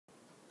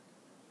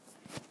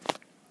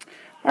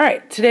All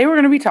right, today we're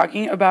going to be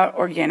talking about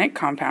organic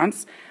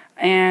compounds,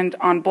 and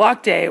on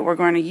block day we're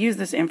going to use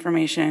this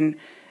information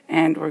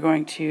and we're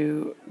going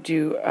to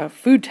do a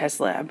food test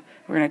lab.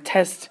 We're going to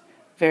test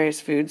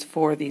various foods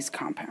for these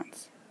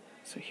compounds.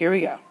 So here we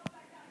go.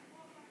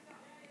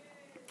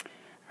 All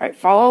right,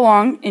 follow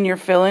along in your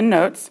fill-in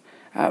notes.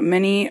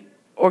 Many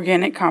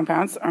organic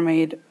compounds are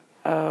made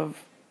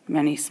of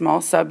many small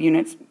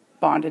subunits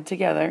bonded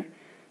together.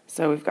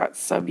 So we've got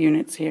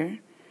subunits here.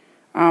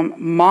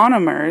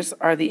 Monomers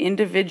are the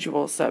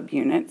individual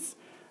subunits,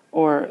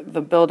 or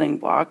the building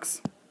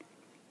blocks.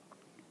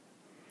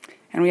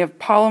 And we have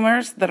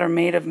polymers that are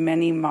made of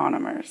many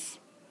monomers.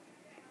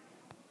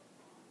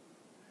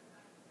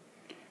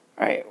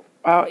 All right,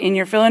 in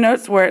your fill-in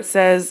notes where it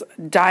says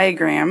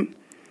diagram,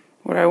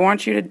 what I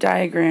want you to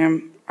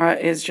diagram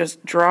is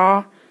just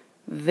draw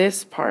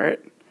this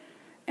part.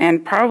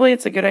 And probably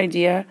it's a good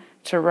idea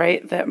to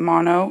write that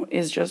mono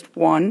is just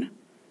one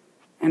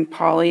and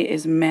poly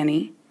is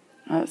many.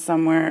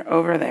 Somewhere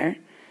over there.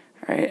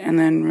 All right, and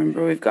then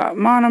remember we've got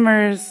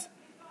monomers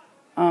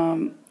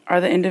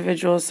are the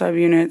individual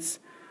subunits.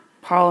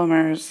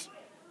 Polymers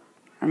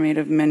are made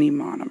of many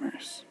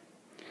monomers.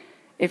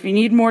 If you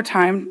need more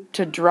time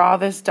to draw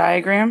this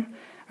diagram,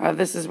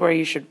 this is where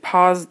you should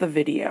pause the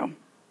video.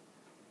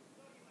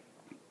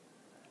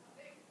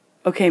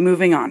 Okay,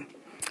 moving on.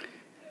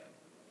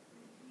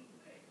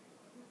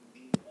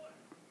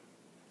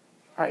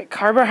 All right,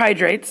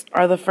 carbohydrates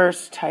are the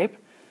first type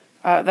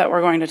that we're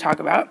going to talk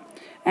about.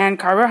 And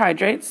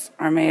carbohydrates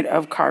are made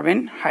of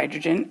carbon,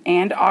 hydrogen,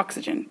 and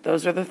oxygen.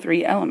 Those are the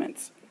three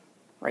elements.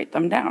 Write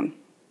them down.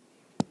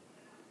 All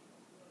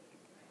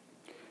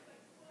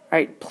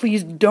right,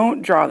 please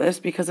don't draw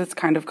this because it's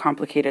kind of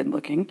complicated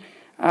looking.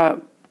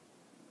 But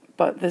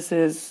this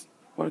is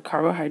what a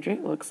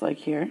carbohydrate looks like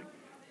here.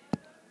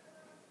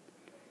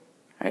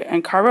 All right,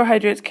 and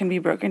carbohydrates can be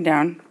broken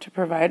down to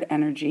provide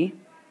energy.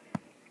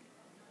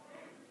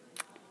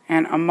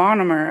 And a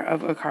monomer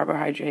of a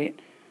carbohydrate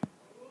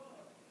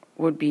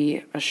would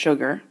be a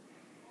sugar.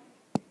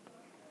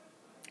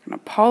 And a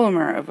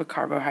polymer of a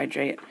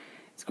carbohydrate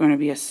is going to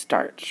be a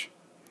starch.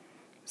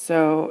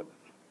 So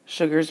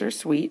sugars are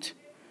sweet,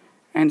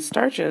 and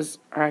starches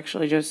are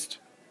actually just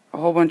a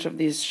whole bunch of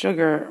these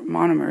sugar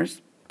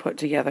monomers put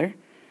together,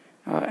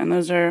 and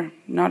those are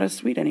not as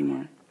sweet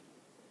anymore.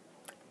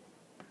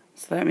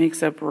 So that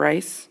makes up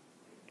rice,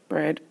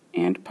 bread,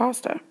 and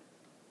pasta.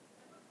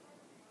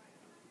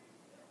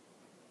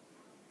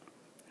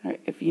 All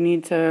right, if you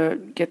need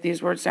to get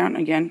these words down,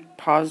 again,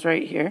 pause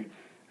right here,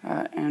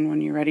 and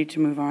when you're ready to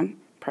move on,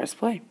 press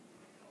play.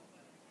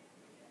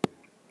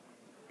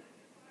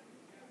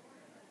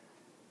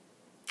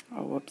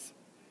 Oh, whoops.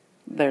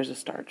 There's a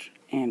starch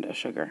and a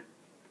sugar.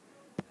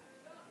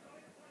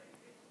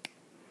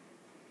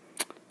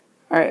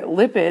 All right,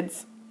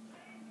 lipids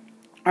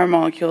are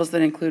molecules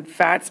that include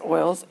fats,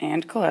 oils,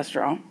 and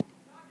cholesterol.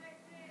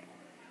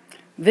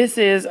 This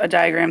is a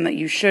diagram that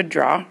you should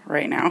draw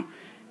right now.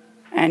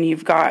 And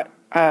you've got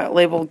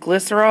labeled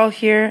glycerol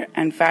here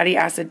and fatty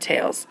acid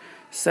tails.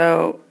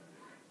 So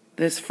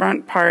this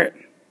front part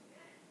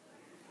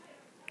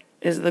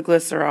is the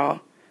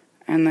glycerol,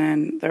 and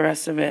then the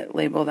rest of it,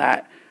 label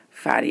that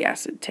fatty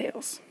acid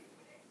tails.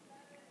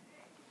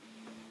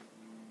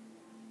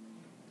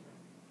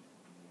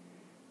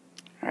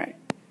 All right.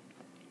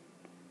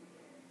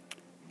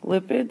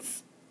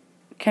 Lipids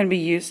can be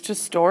used to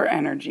store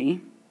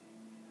energy.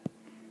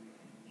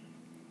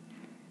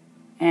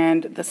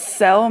 And the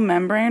cell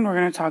membrane, we're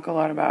going to talk a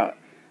lot about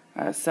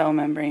cell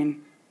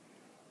membrane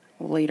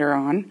later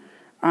on,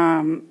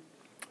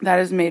 that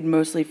is made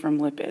mostly from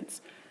lipids.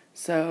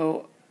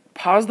 So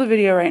pause the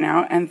video right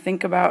now and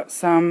think about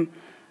some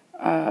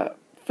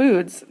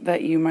foods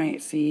that you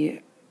might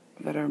see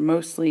that are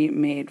mostly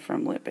made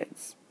from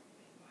lipids.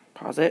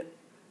 Pause it.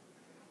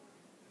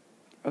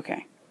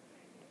 Okay.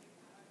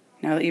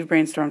 Now that you've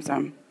brainstormed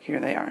some, here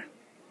they are.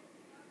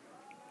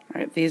 All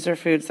right, these are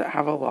foods that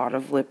have a lot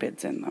of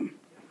lipids in them.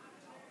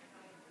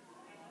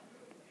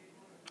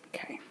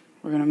 Okay,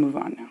 we're going to move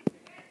on now.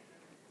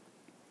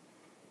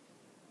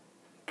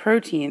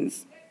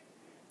 Proteins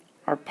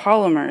are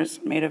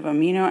polymers made of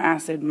amino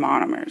acid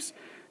monomers.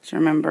 So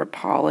remember,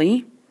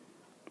 poly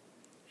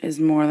is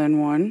more than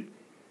one,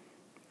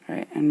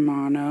 right? And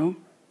mono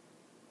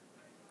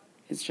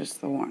is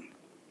just the one.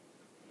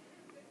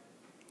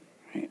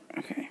 Right,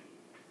 okay.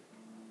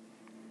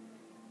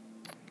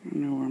 I don't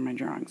know where my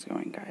drawing's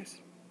going, guys.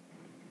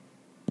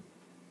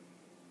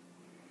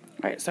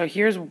 All right, so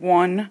here's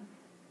one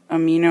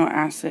amino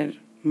acid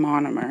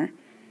monomer,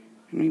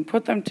 and when you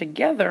put them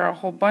together, a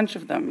whole bunch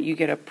of them, you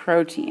get a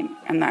protein,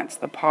 and that's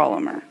the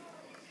polymer.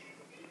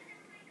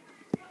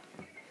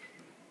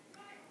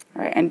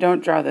 All right, and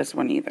don't draw this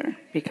one either,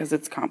 because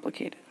it's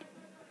complicated.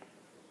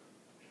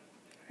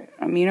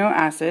 Amino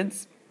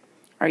acids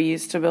are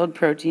used to build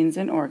proteins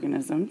in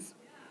organisms.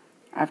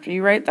 After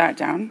you write that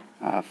down,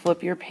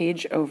 flip your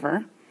page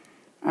over.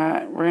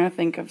 We're going to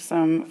think of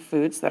some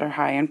foods that are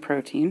high in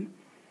protein.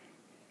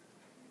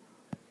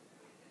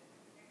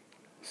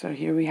 So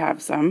here we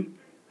have some.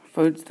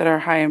 Foods that are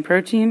high in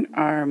protein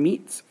are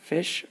meats,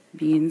 fish,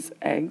 beans,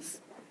 eggs,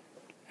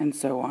 and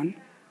so on.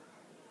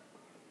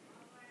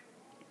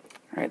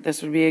 All right,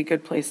 this would be a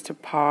good place to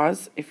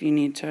pause if you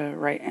need to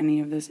write any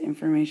of this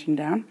information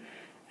down,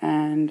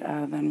 and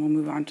then we'll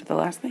move on to the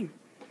last thing.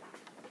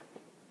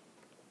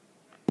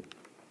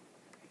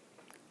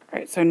 All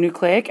right, so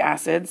nucleic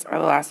acids are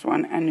the last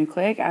one, and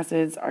nucleic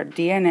acids are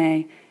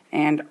DNA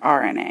and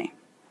RNA.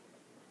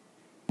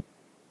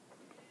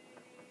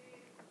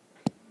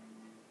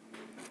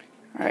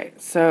 All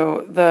right,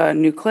 so the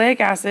nucleic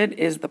acid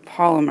is the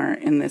polymer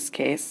in this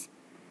case,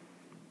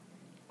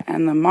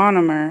 and the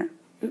monomer,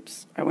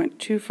 oops, I went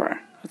too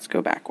far. Let's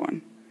go back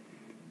one.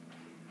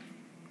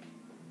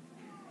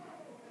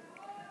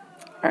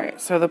 All right,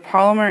 so the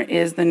polymer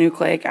is the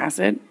nucleic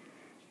acid.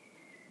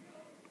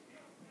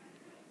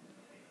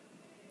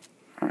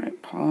 All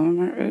right,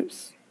 polymer,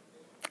 oops,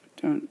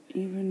 don't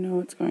even know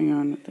what's going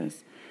on with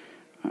this.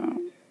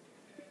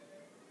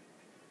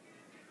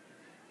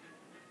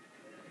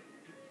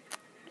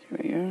 Here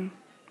we go.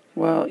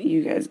 Well,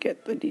 you guys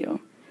get the deal.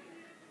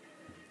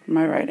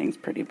 My writing's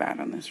pretty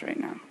bad on this right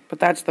now, but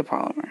that's the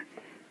polymer.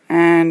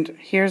 And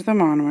here's the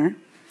monomer.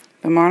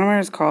 The monomer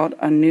is called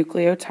a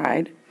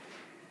nucleotide,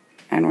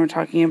 and we're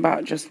talking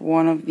about just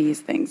one of these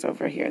things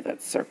over here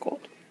that's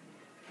circled.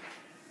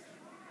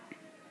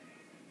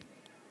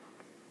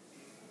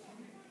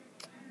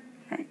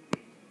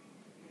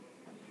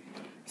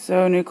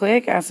 So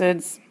nucleic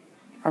acids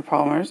are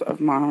polymers of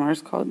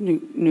monomers called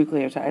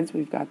nucleotides.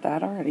 We've got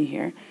that already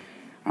here.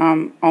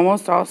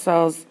 Almost all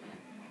cells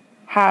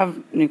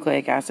have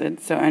nucleic acid,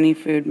 so any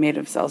food made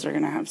of cells are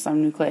going to have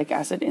some nucleic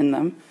acid in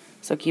them.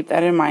 So keep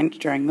that in mind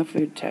during the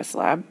food test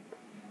lab.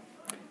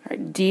 All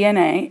right,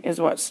 DNA is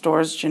what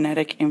stores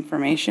genetic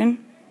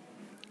information,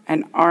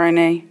 and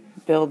RNA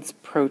builds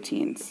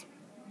proteins.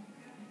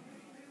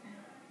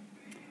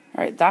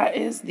 All right, that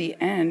is the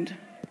end.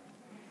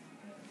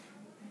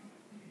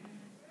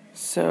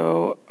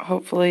 So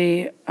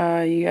hopefully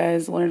you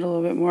guys learned a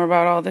little bit more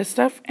about all this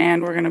stuff,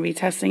 and we're going to be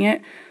testing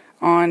it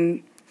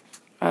on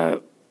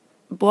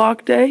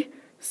block day.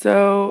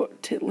 So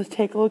let's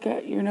take a look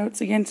at your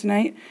notes again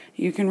tonight.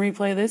 You can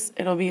replay this.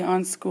 It'll be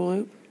on School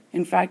Loop.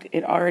 In fact,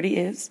 it already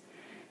is.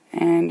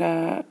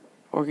 And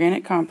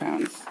organic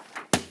compounds.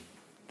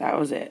 That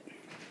was it.